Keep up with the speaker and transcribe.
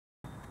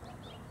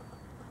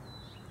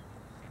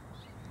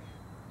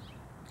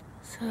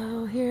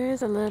So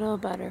here's a little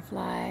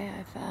butterfly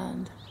I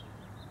found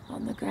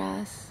on the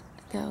grass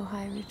at the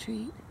High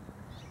Retreat,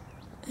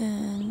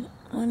 and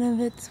one of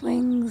its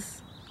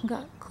wings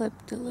got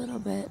clipped a little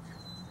bit,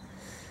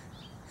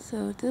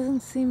 so it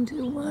doesn't seem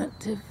to want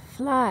to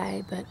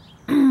fly, but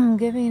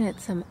giving it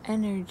some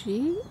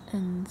energy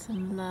and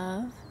some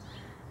love,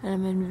 and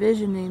I'm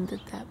envisioning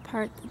that that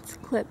part that's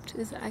clipped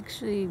is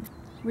actually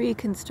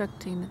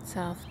reconstructing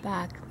itself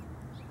back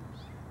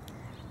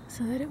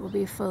so that it will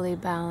be fully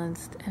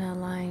balanced and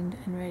aligned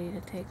and ready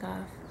to take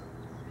off.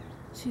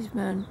 She's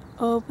been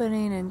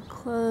opening and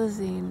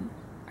closing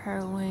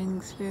her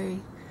wings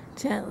very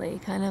gently,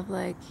 kind of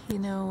like,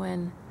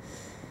 when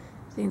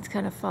things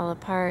kind of fall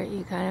apart,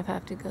 you kind of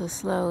have to go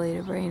slowly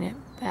to bring it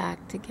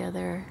back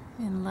together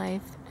in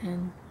life,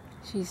 and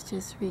she's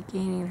just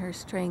regaining her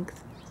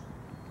strength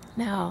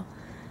now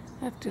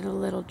after the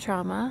little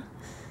trauma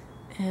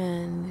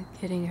and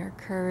getting her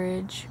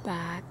courage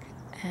back,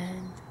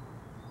 and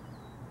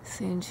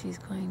soon she's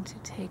going to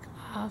take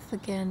off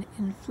again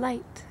in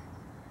flight.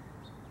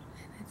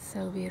 And it's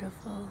so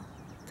beautiful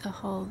to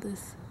hold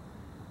this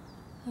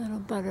little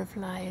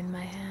butterfly in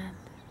my hand.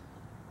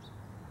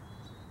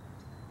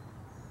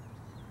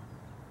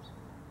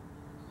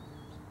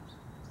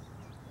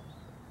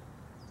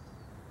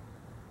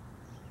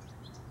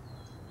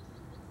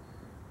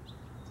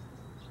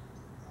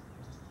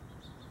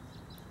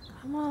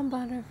 Come on,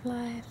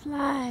 butterfly,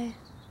 fly.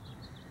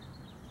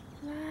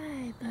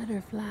 Fly,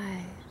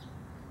 butterfly.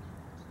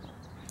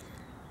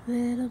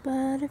 Little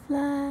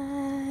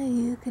butterfly,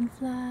 you can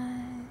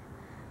fly.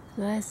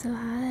 Fly so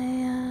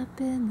high up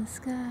in the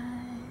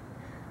sky.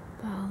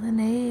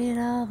 Pollinate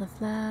all the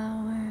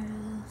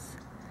flowers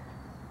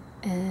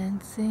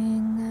and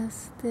sing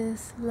us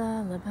this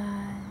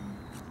lullaby.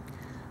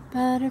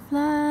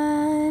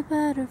 Butterfly,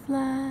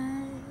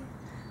 butterfly,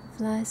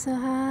 fly so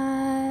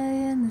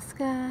high in the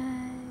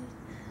sky.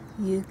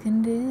 You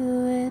can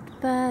do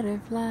it,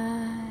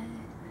 butterfly.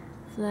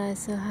 Fly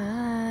so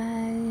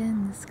high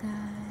in the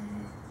sky.